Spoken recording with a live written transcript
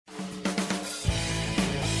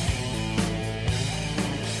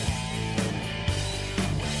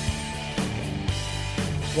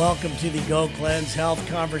Welcome to the Go Cleanse Health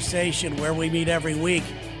Conversation, where we meet every week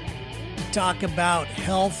to talk about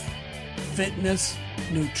health, fitness,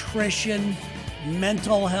 nutrition,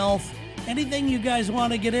 mental health, anything you guys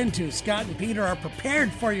want to get into. Scott and Peter are prepared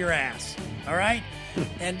for your ass, all right?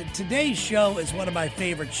 And today's show is one of my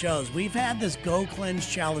favorite shows. We've had this Go Cleanse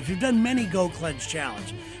Challenge. We've done many Go Cleanse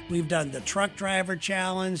Challenge. We've done the Truck Driver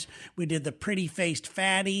Challenge. We did the Pretty Faced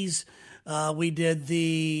Fatties. We did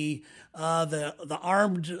the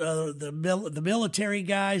armed, the military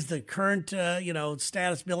guys, the current,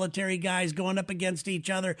 status military guys going up against each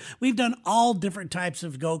other. We've done all different types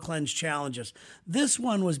of Go Cleanse challenges. This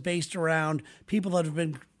one was based around people that have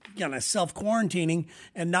been, self-quarantining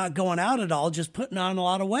and not going out at all, just putting on a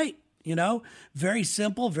lot of weight, very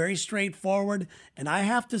simple, very straightforward. And I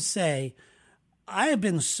have to say, I have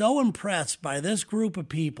been so impressed by this group of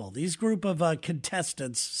people, these group of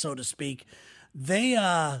contestants, so to speak. They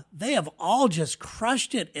have all just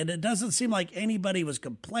crushed it, and it doesn't seem like anybody was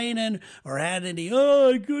complaining or had any,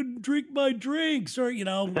 I couldn't drink my drinks, or,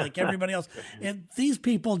 like everybody else. And these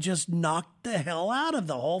people just knocked the hell out of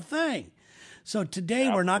the whole thing. So today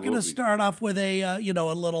We're not going to start off with a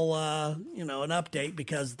little an update,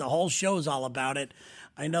 because the whole show is all about it.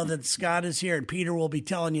 I know that Scott is here, and Peter will be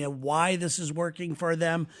telling you why this is working for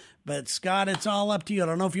them. But Scott, it's all up to you. I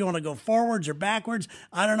don't know if you want to go forwards or backwards.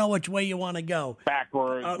 I don't know which way you want to go.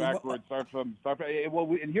 Backwards. Start from.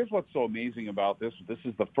 And here's what's so amazing about this. This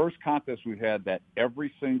is the first contest we've had that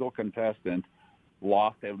every single contestant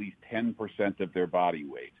lost at least 10% of their body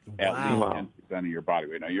weight. Wow. At least 10% of your body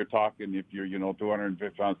weight. Now, you're talking if you're,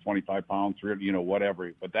 250 pounds, 25 pounds,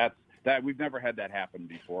 whatever. But that we've never had that happen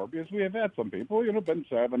before, because we have had some people, been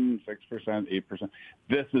 7%, 6%, 8%.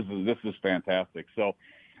 This is fantastic. So,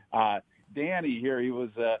 Danny here,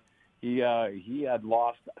 he had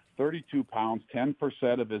lost 32 pounds,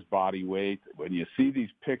 10% of his body weight. When you see these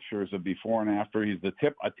pictures of before and after, he's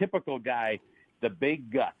a typical guy. The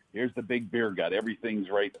big gut. Here's the big beer gut. Everything's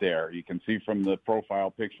right there. You can see from the profile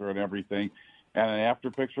picture and everything. And an after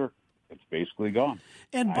picture, it's basically gone.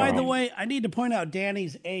 And by the way, I need to point out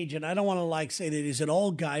Danny's age, and I don't want to say that he's an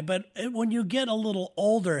old guy, but when you get a little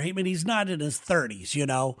older, he's not in his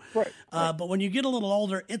 30s, Right. But when you get a little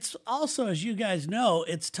older, it's also, as you guys know,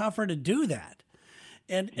 it's tougher to do that.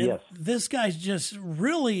 And yes. This guy's just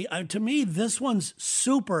really, to me, this one's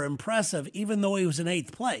super impressive, even though he was in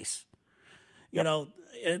 8th place.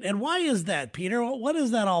 And why is that, Peter? What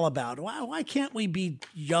is that all about? Why can't we be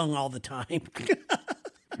young all the time?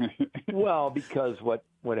 Well, because what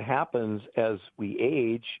happens as we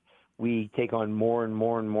age, we take on more and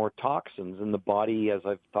more and more toxins in the body, as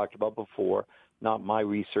I've talked about before, not my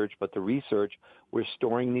research, but the research. We're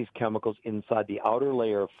storing these chemicals inside the outer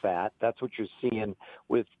layer of fat. That's what you're seeing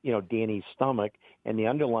with, Danny's stomach, and the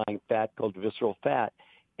underlying fat called visceral fat.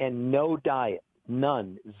 And no diet,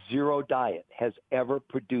 none, zero diet has ever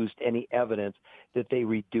produced any evidence that they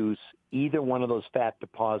reduce either one of those fat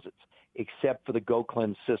deposits, except for the Go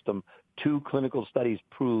Cleanse system. 2 clinical studies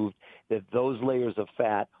proved that those layers of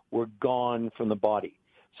fat were gone from the body.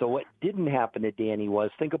 So what didn't happen to Danny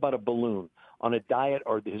was, think about a balloon. On a diet,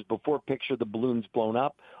 or his before picture, the balloon's blown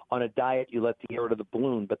up. On a diet, you let the air out of the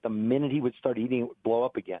balloon, but the minute he would start eating, it would blow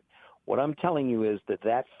up again. What I'm telling you is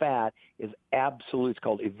that fat is absolutely, it's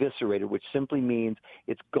called eviscerated, which simply means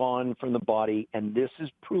it's gone from the body. And this is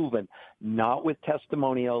proven not with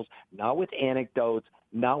testimonials, not with anecdotes,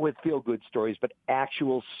 not with feel-good stories, but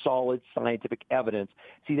actual solid scientific evidence.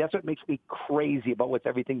 See, that's what makes me crazy about what's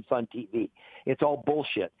everything's on TV. It's all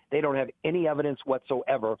bullshit. They don't have any evidence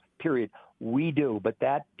whatsoever, period. We do. But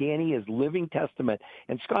that, Danny, is living testament.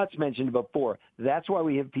 And Scott's mentioned it before. That's why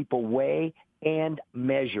we have people weigh and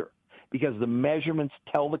measure, because the measurements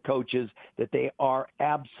tell the coaches that they are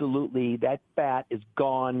absolutely, that fat is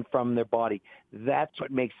gone from their body. That's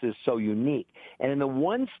what makes this so unique. And in the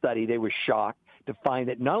one study, they were shocked to find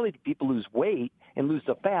that not only do people lose weight and lose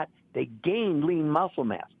the fat, they gain lean muscle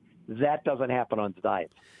mass. That doesn't happen on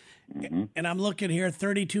diets. Mm-hmm. And I'm looking here,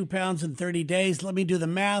 32 pounds in 30 days. Let me do the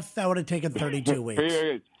math. That would have taken 32 weeks.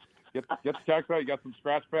 Get the calculator. You got some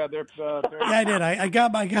scratch pad there. Yeah, I did. I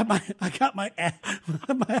got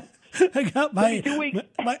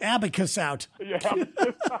my abacus out. Yeah.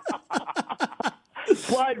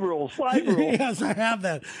 Slide rule. Yes, I have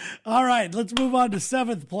that. All right, let's move on to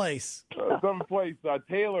 7th place. 7th place,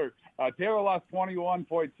 Taylor. Taylor lost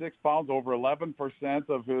 21.6 pounds, over 11%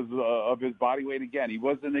 of his body weight. Again, he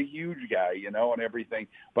wasn't a huge guy, and everything.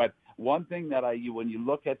 But one thing that when you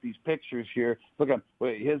look at these pictures here, look at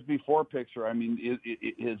his before picture. I mean,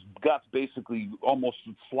 his gut's basically almost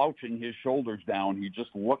slouching his shoulders down. He just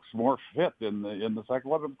looks more fit in the second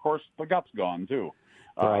one. Of course, the gut's gone too.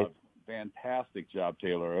 Right. Fantastic job,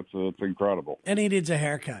 Taylor. It's incredible. And he needs a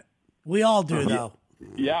haircut. We all do, though.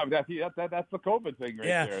 Yeah, that's the COVID thing right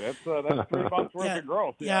there. That's 3 months worth of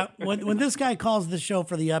growth. Yeah. When this guy calls the show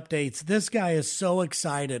for the updates, this guy is so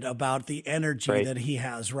excited about the energy that he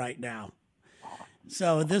has right now.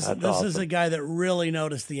 So this awesome. is a guy that really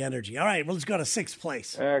noticed the energy. All right, well, let's go to sixth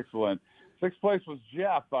place. Excellent. Sixth place was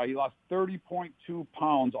Jeff. He lost 30.2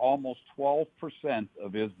 pounds, almost 12%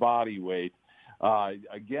 of his body weight.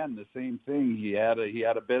 Again, the same thing. He had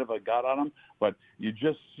a bit of a gut on him, but you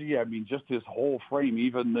just see, I mean, just his whole frame,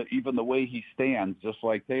 even the way he stands, just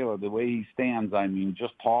like Taylor, the way he stands, I mean,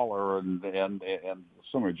 just taller and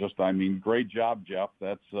similar. Just, I mean, great job, Jeff.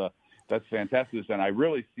 That's fantastic, and I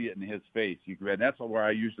really see it in his face. And that's where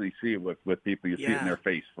I usually see it with people. You see it in their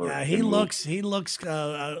face. He looks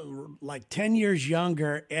like 10 years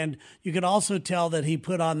younger, and you could also tell that he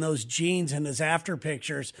put on those jeans in his after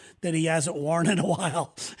pictures that he hasn't worn in a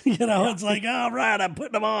while. It's like, all right, I'm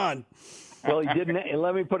putting them on. Well, he didn't. And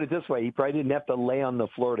let me put it this way: he probably didn't have to lay on the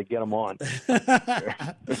floor to get them on.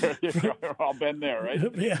 All been there, right?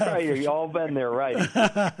 Yeah, right. You all been there, right?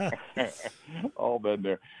 All been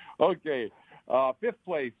there. Okay. Fifth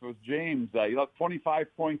place was James. He lost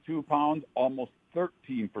 25.2 pounds, almost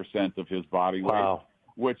 13% of his body weight. Wow.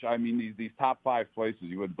 Which, I mean, these top 5 places,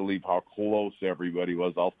 you wouldn't believe how close everybody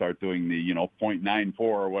was. I'll start doing the, 0.94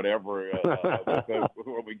 or whatever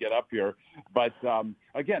when we get up here. But,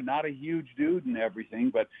 again, not a huge dude and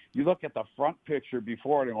everything. But you look at the front picture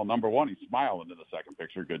before, and, well, number one, he's smiling in the second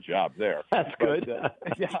picture. Good job there. That's good.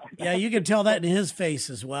 Yeah, you can tell that in his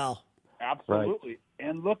face as well. Absolutely. Right.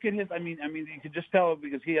 And look at his, I mean, you can just tell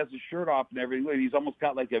because he has his shirt off and everything. He's almost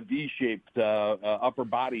got like a V-shaped upper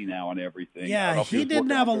body now and everything. Yeah, he didn't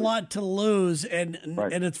have a lot to lose. And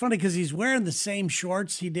it's funny because he's wearing the same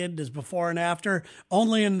shorts he did as before and after.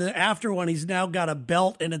 Only in the after one, he's now got a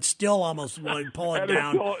belt and it's still almost pulling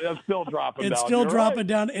down. It's still dropping down. It's still dropping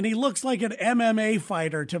down. And he looks like an MMA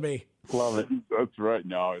fighter to me. Love it. That's right.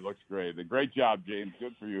 No, he looks great. Great job, James.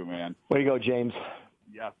 Good for you, man. Way to go, James.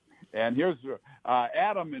 Yes. And here's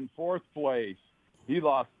Adam in fourth place. He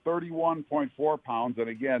lost 31.4 pounds. And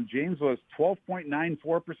again, James was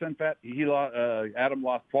 12.94% fat. Adam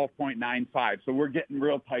lost 12.95. So we're getting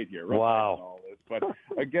real tight here. Right? Wow. But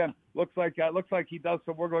again, looks like he does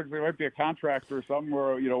some work. Looks like he might be a contractor or something,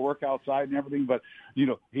 or work outside and everything. But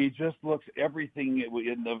he just looks everything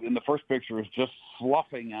in the first picture is just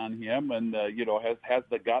sloughing on him, and has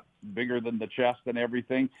the gut bigger than the chest and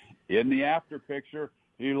everything. In the after picture,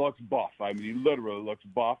 he looks buff. I mean, he literally looks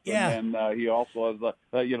buff. Yeah. And then he also has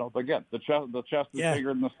again, the chest is bigger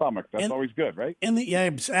than the stomach. That's always good, right?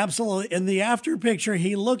 Absolutely. In the after picture,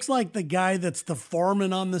 he looks like the guy that's the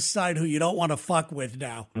foreman on the side who you don't want to fuck with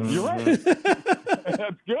now. You're right.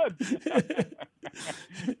 That's good.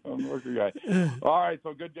 I'm a worker guy. All right.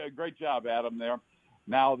 So great job, Adam, there.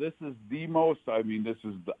 Now, this is the most, and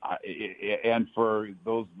for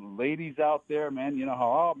those ladies out there, man, you know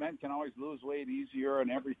how, men can always lose weight easier and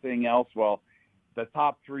everything else. Well, the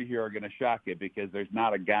top 3 here are going to shock you because there's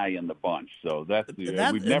not a guy in the bunch. So we've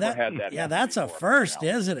never had that. Yeah, that's a first,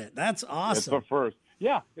 isn't it? That's awesome. It's a first.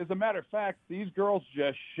 Yeah, as a matter of fact, these girls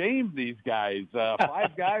just shamed these guys.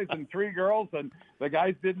 5 guys and 3 girls, and the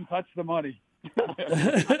guys didn't touch the money.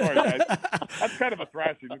 Sorry, guys. That's kind of a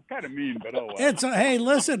thrashing. It's kind of mean, but oh well. Hey,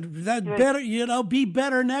 listen, that better, be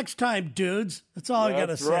better next time, dudes. That's all I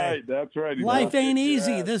gotta say. That's right. Life ain't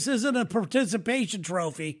easy. Yeah. This isn't a participation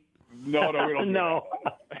trophy. No, we don't. No,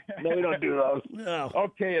 we don't do those. No.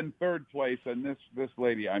 Okay, in third place, and this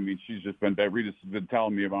lady, I mean, she's just been. Rita's been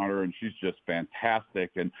telling me about her, and she's just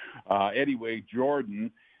fantastic. And anyway,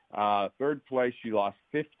 Jordan. Third place, she lost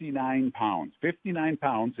 59 pounds. 59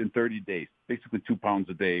 pounds in 30 days. Basically 2 pounds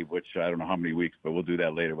a day, which I don't know how many weeks, but we'll do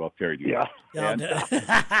that later. Well, Terry, do yeah. And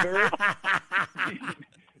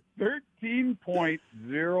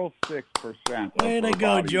 13.06%. Way to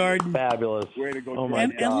go, Jordan. Fabulous. Way to go, oh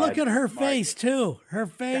Jordan. And look at her face, too. Her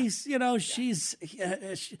face, she's...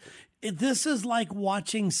 this is like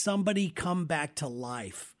watching somebody come back to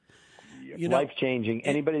life. Life-changing.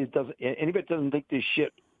 Anybody that doesn't think this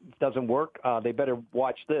shit doesn't work, they better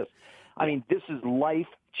watch this. I mean, this is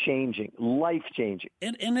life-changing.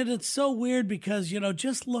 And it's so weird because,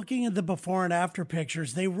 just looking at the before and after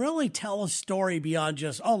pictures, they really tell a story beyond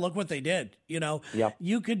just, oh, look what they did. Yep.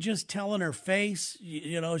 You could just tell in her face,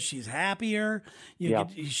 she's happier.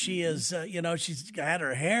 She is, she's had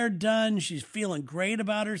her hair done. She's feeling great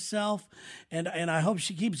about herself. And I hope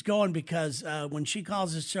she keeps going because when she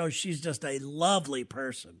calls this show, she's just a lovely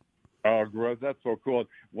person. Oh, gross. That's so cool.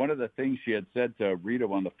 One of the things she had said to Rita,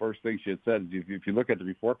 one of the first things she had said is if you look at the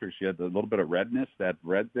before picture, she had a little bit of redness, that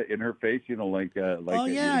red in her face, like oh,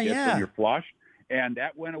 yeah, you get yeah. when you're flushed. And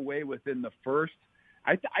that went away within the first,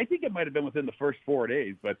 I think it might have been within the first 4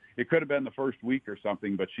 days, but it could have been the first week or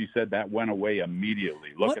something. But she said that went away immediately.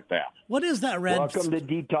 Look at that. What is that red? Welcome to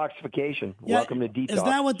detoxification. Yeah, Welcome to detox. Is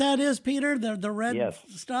that what that is, Peter? The red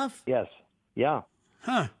stuff? Yes. Yeah.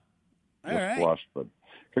 Huh. All right. Flushed, but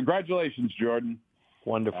congratulations, Jordan.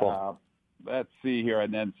 Wonderful. Let's see here.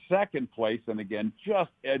 And then second place, and again,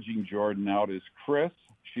 just edging Jordan out, is Chris.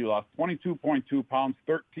 She lost 22.2 pounds,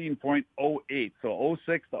 13.08. So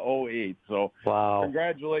 06 to 08. So wow.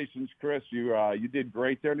 Congratulations, Chris. You did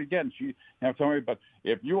great there. And again, she have told me, but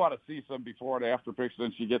if you want to see some before and after pictures,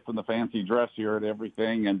 then she gets in the fancy dress here and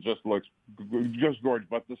everything and just looks just gorgeous.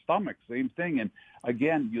 But the stomach, same thing. And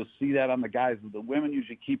again, you'll see that on the guys. The women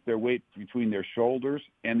usually keep their weight between their shoulders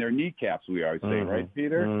and their kneecaps, we always say, right,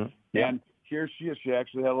 Peter? Mm-hmm. Yeah. And here she is. She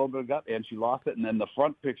actually had a little bit of gut, and she lost it. And then the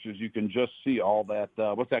front pictures, you can just see all that,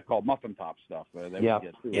 what's that called, muffin top stuff. That we get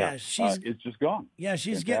too. Yeah, it's just gone. Yeah,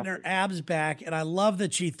 she's Fantastic. getting her abs back, and I love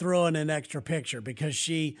that she threw in an extra picture because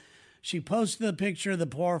she posted the picture, the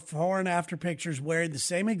before and after pictures, wearing the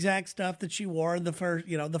same exact stuff that she wore in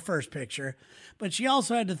the first picture, but she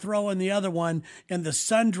also had to throw in the other one and the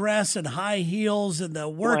sundress and high heels and the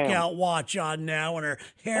workout watch on now and her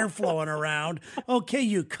hair flowing around. Okay,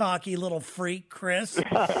 you cocky little freak, Chris.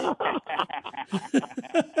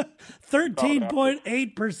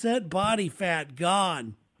 13.8% body fat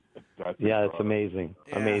gone. It's amazing.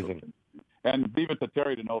 Yeah. Amazing. And leave it to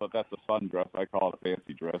Terry to know that that's a sundress. I call it a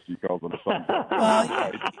fancy dress. He calls it a sundress.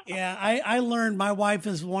 Well, yeah, I learned my wife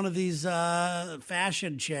is one of these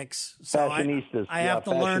fashion chicks. So Fashionistas. I have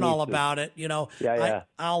to learn all about it. Yeah.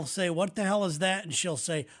 I'll say, what the hell is that? And she'll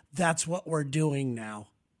say, that's what we're doing now.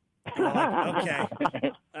 And I'm like,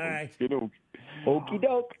 okay. All right. Okie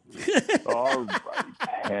doke. All right.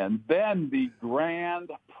 And then the grand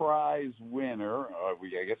prize winner, I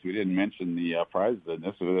guess we didn't mention the prizes in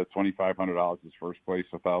this. So $2,500 is first place,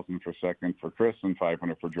 $1,000 for second for Chris, and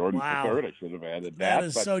 $500 for Jordan for third. I should have added that. That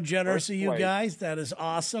is so generous of you guys. That is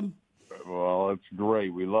awesome. Well, it's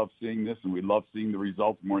great. We love seeing this, and we love seeing the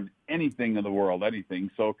results more than anything in the world, anything.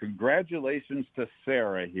 So congratulations to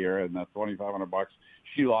Sarah here, and that's $2,500.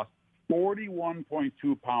 She lost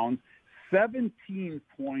 41.2 pounds.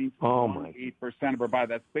 17.18% of her body.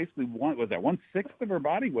 That's basically 1/6 of her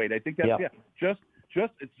body weight. I think that's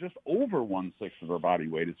it's just over 1/6 of her body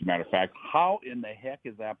weight. As a matter of fact, how in the heck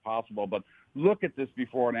is that possible? But look at this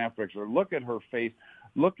before and after picture. Look at her face.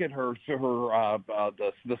 Look at her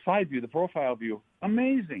the side view, the profile view.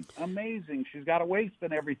 Amazing. She's got a waist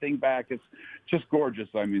and everything back. It's just gorgeous.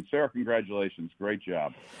 I mean, Sarah, congratulations. Great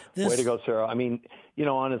job. Way to go, Sarah. I mean,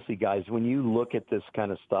 honestly, guys, when you look at this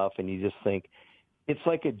kind of stuff and you just think, it's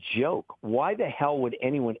like a joke. Why the hell would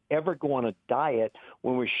anyone ever go on a diet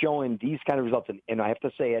when we're showing these kind of results? And I have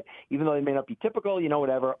to say it, even though they may not be typical,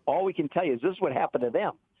 whatever, all we can tell you is this is what happened to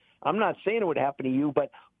them. I'm not saying it would happen to you,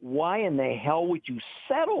 but why in the hell would you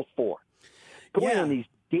settle for going on these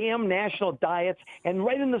damn national diets and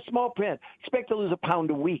right in the small print, expect to lose a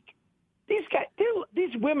pound a week? These guys,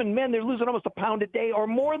 these women, men, they're losing almost a pound a day or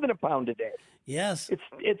more than a pound a day. Yes.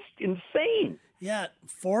 It's insane. Yeah,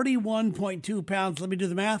 41.2 pounds. Let me do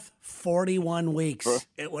the math. 41 weeks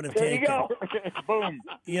it would have taken. There you go. Boom.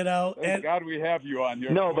 Thank God we have you on here.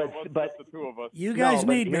 No, but the two of us. You guys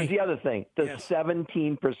need me. Here's the other thing. The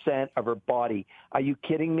 17% of her body. Are you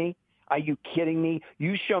kidding me? You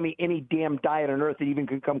show me any damn diet on earth that even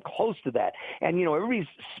could come close to that. And, everybody's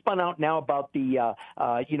spun out now about the,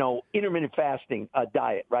 intermittent fasting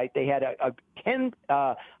diet, right? They had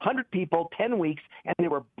 100 people, 10 weeks, and they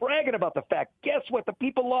were bragging about the fact, guess what the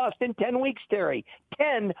people lost in 10 weeks, Terry?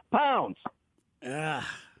 10 pounds.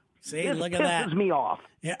 See, look at that. This pisses me off.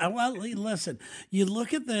 Yeah, well, listen, you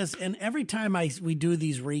look at this, and every time we do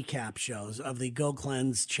these recap shows of the Go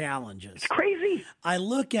Cleanse challenges, it's crazy. I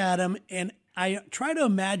look at them, and I try to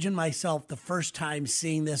imagine myself the first time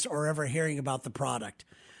seeing this or ever hearing about the product.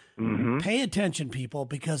 Mm-hmm. Pay attention, people,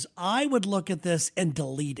 because I would look at this and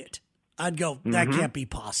delete it. I'd go, that can't be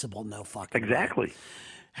possible. No fucking Exactly. way.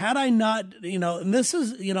 Had I not, and this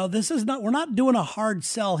is not, we're not doing a hard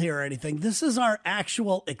sell here or anything. This is our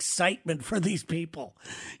actual excitement for these people.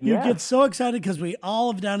 You get so excited because we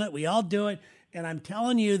all have done it. We all do it. And I'm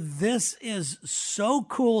telling you, this is so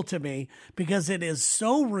cool to me because it is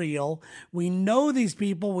so real. We know these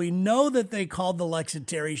people. We know that they called the Lex and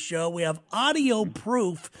Terry show. We have audio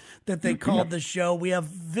proof that they called the show. We have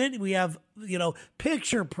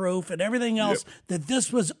picture proof and everything else that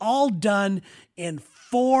this was all done in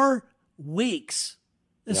 4 weeks.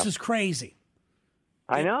 This Yep. is crazy.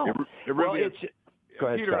 I know. It really well, is. Go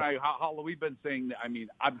ahead, Peter Scott. and I, how we've been saying, I mean,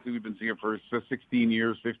 obviously we've been seeing it for 16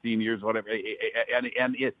 years, 15 years, whatever.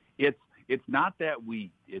 And it's not that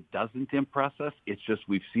it doesn't impress us. It's just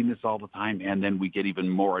we've seen this all the time, and then we get even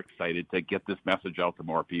more excited to get this message out to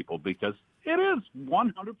more people because it is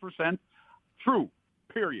 100% true.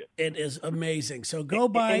 Period. It is amazing. So go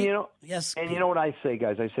by. And yes. And you know what I say,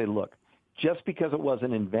 guys? I say, look, just because it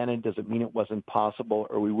wasn't invented doesn't mean it wasn't possible,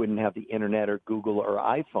 or we wouldn't have the internet or Google or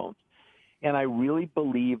iPhones. And I really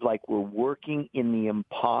believe like we're working in the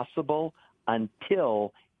impossible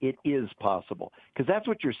until it is possible, because that's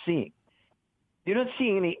what you're seeing. You're not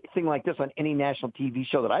seeing anything like this on any national TV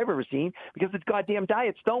show that I've ever seen because the goddamn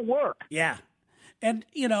diets don't work. Yeah. And,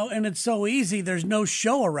 and it's so easy. There's no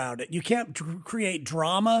show around it. You can't create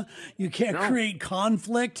drama. You can't create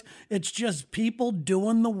conflict. It's just people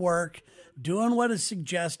doing the work, doing what is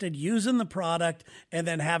suggested, using the product, and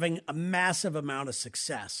then having a massive amount of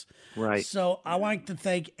success. Right. So I want to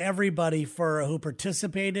thank everybody who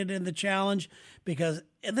participated in the challenge, because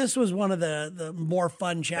this was one of the more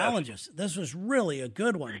fun challenges. This was really a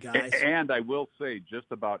good one, guys. And I will say, just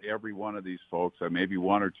about every one of these folks, maybe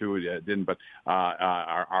one or two didn't, but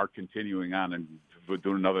are continuing on and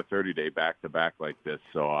doing another 30-day back-to-back like this.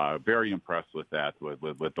 So very impressed with that, with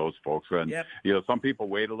those folks. And, some people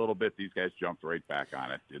wait a little bit. These guys jumped right back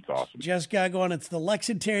on it. It's awesome. Just got going. It's the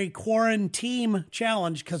Lexington Quarantine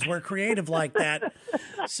Challenge, because we're creative like that.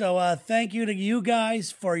 So thank you to you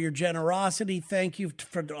guys for your generosity. Thank you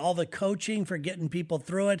for all the coaching, for getting people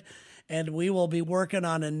through it. And we will be working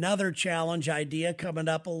on another challenge idea coming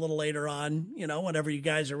up a little later on, whenever you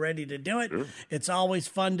guys are ready to do it. Sure. It's always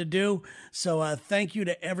fun to do. So thank you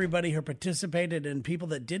to everybody who participated, and people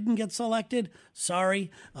that didn't get selected.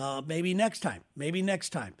 Sorry. Maybe next time.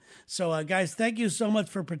 So guys, thank you so much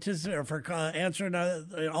for answering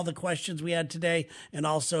all the questions we had today, and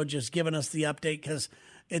also just giving us the update, because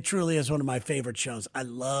it truly is one of my favorite shows. I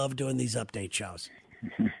love doing these update shows.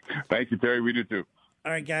 Thank you, Terry. We do too.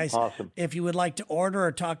 All right, guys. Awesome. If you would like to order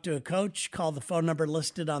or talk to a coach, call the phone number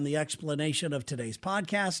listed on the explanation of today's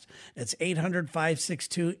podcast. It's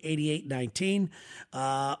 800-562-8819.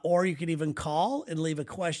 Or you can even call and leave a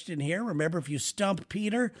question here. Remember, if you stump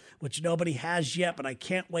Peter, which nobody has yet, but I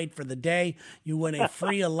can't wait for the day, you win a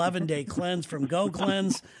free 11-day cleanse from Go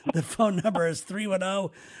Cleanse. The phone number is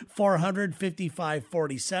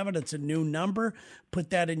 310-400-5547. It's a new number. Put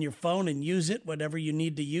that in your phone and use it whenever you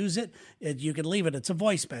need to use it. You can leave it. It's a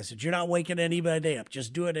voice message. You're not waking anybody up.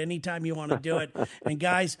 Just do it anytime you want to do it. And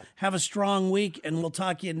guys, have a strong week, and we'll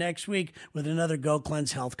talk to you next week with another Go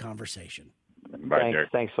Cleanse Health conversation. Bye,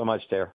 Thanks so much, Dare.